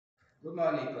Good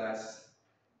morning, class.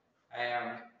 I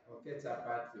am Oketa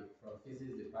Patrick from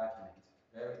Physics Department,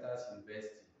 Veritas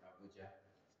University, Abuja.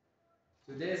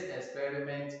 Today's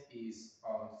experiment is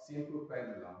on simple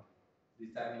pendulum,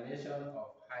 determination of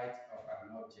height of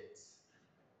an object.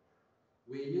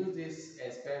 We use this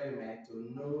experiment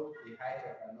to know the height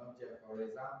of an object, for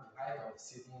example, height of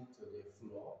ceiling to the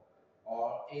floor,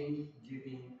 or any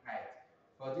given height.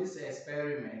 For this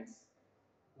experiment,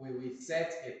 we will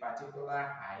set a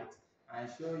particular height and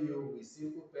show you with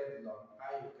simple pendulum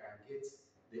how you can get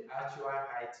the actual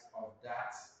height of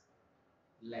that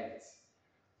length.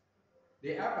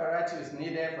 The apparatus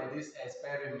needed for this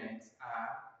experiment are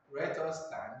rector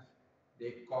stand,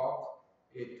 the cork,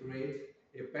 a thread,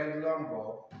 a pendulum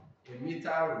bulb, a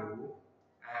meter rule,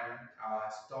 and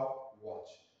our stopwatch.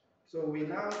 So we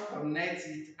now connect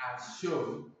it as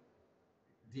shown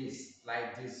this,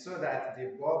 like this, so that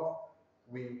the bulb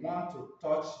we want to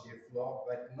touch the floor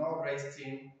but not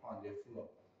resting on the floor.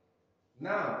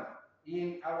 Now,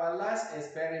 in our last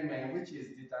experiment, which is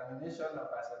determination of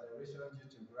acceleration due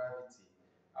to gravity,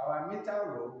 our meter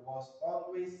rule was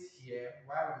always here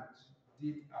while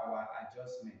we did our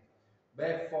adjustment.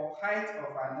 But for height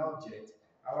of an object,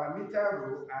 our meter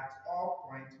rule at all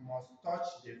points must touch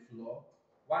the floor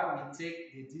while we take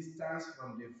the distance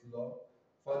from the floor.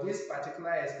 For this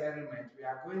particular experiment, we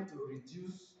are going to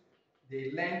reduce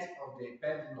the length of the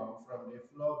pendulum from the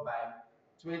floor by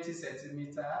 20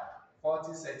 centimeter,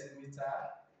 40 centimeter,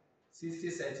 60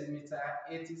 centimeter,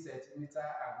 80 centimeter,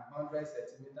 and 100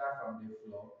 centimeter from the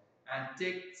floor, and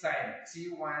take time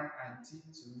T1 and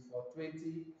T2 for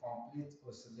 20 complete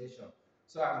oscillation.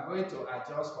 So I'm going to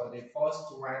adjust for the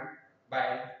first one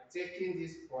by taking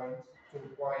this point to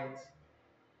point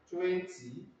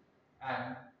 20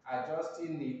 and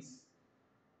adjusting it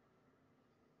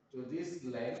to this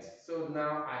length. So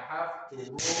now I have to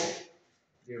roll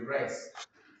the rest.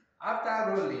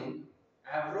 After rolling,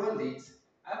 I've rolled it.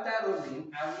 After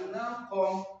rolling, I will now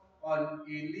come on a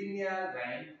linear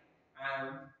line and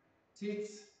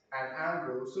teeth an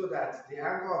angle so that the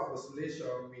angle of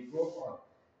oscillation will go on.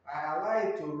 I allow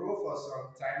it to roll for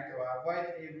some time to avoid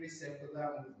every circular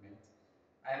movement.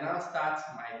 I now start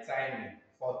my timing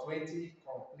for 20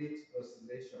 complete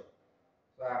oscillation.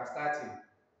 So I'm starting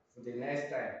for the next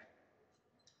time.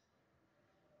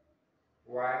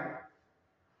 1,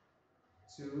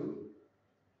 2,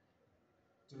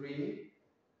 3,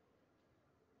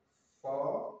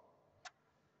 4.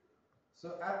 So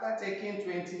after taking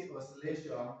 20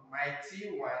 oscillation, my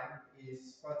T1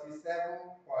 is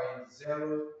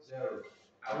 47.00.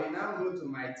 I will now go to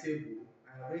my table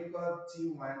and record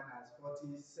T1 as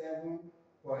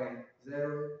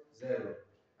 47.00.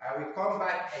 I will come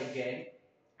back again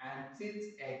and teeth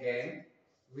again,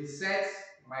 reset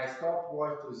my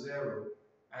stopwatch to 0,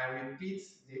 and repeat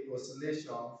the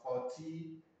oscillation for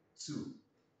T2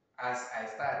 as I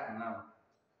start now.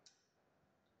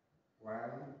 1,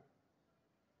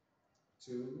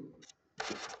 2.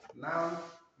 Now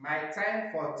my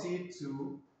time for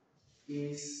T2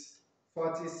 is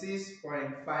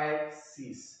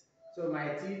 46.56. So my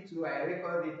T2, I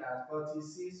record it as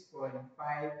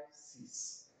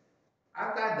 46.56.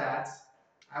 After that,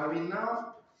 I will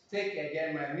now take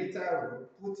again my meter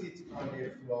rule, put it on the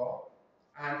floor,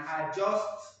 and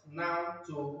adjust now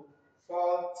to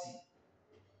 40.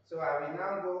 So I will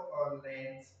now go on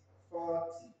length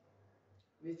 40,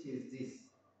 which is this,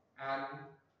 and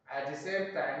at the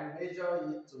same time measure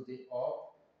it to the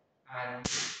up and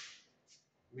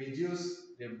reduce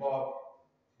the bulb,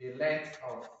 the length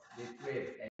of the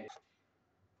thread.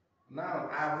 Now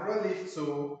I've rolled it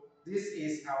to this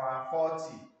is our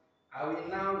 40. I will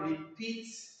now repeat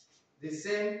the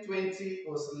same 20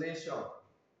 oscillation,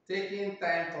 taking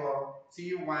time for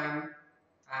T1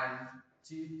 and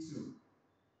T2.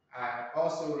 I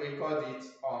also record it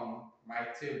on my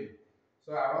table.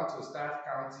 So I want to start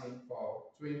counting for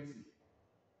 20.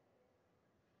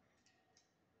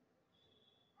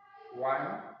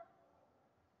 1,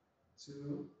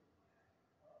 2,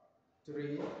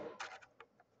 3,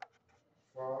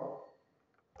 4.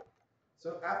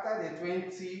 So after the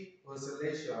 20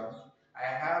 oscillation, I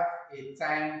have a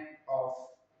time of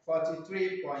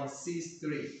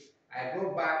 43.63. I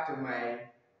go back to my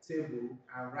table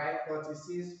and write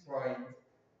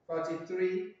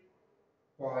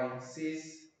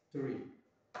 43.63.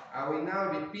 I will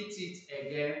now repeat it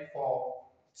again for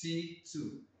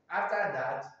T2. After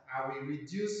that, I will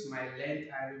reduce my length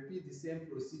and repeat the same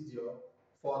procedure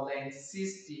for length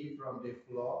 60 from the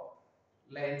floor,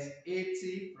 length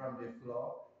 80 from the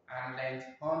floor, and length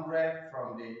 100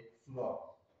 from the floor.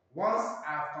 Once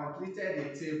I've completed the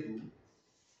table,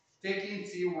 taking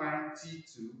T1,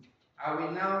 T2, I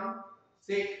will now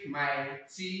take my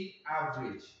T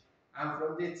average, and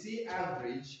from the T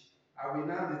average, I will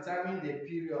now determine the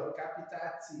period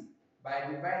capital T by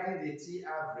dividing the T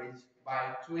average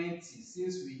by 20,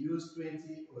 since we use 20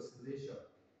 oscillation.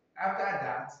 After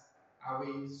that, I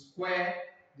will square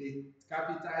the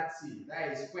capital T,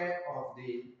 that is square of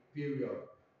the period.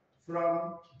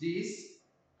 From this,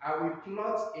 I will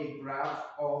plot a graph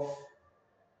of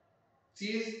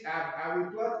I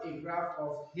will plot a graph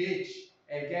of h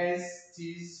against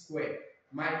t square.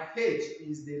 My h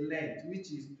is the length,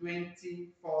 which is 20,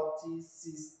 40,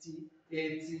 60,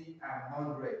 80, and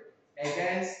 100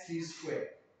 against t square.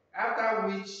 After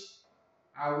which,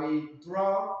 I will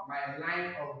draw my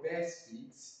line of best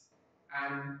fit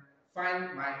and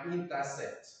find my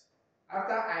intercept.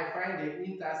 After I find the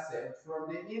intercept,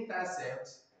 from the intercept,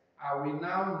 I will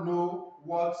now know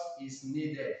what is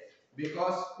needed,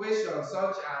 because questions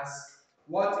such as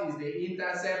what is the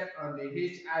intercept on the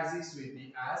h-axis will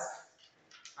be asked,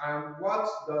 and what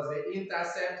does the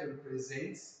intercept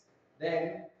represent,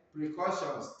 then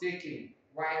precautions taken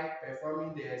while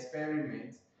performing the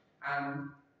experiment, and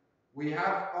we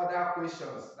have other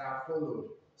questions that follow,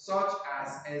 such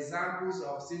as examples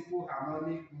of simple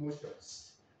harmonic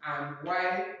motions and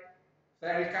why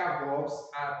spherical bulbs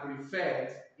are preferred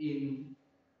in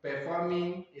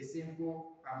performing a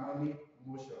simple harmonic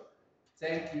motion.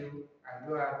 Thank you, and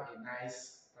do have a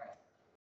nice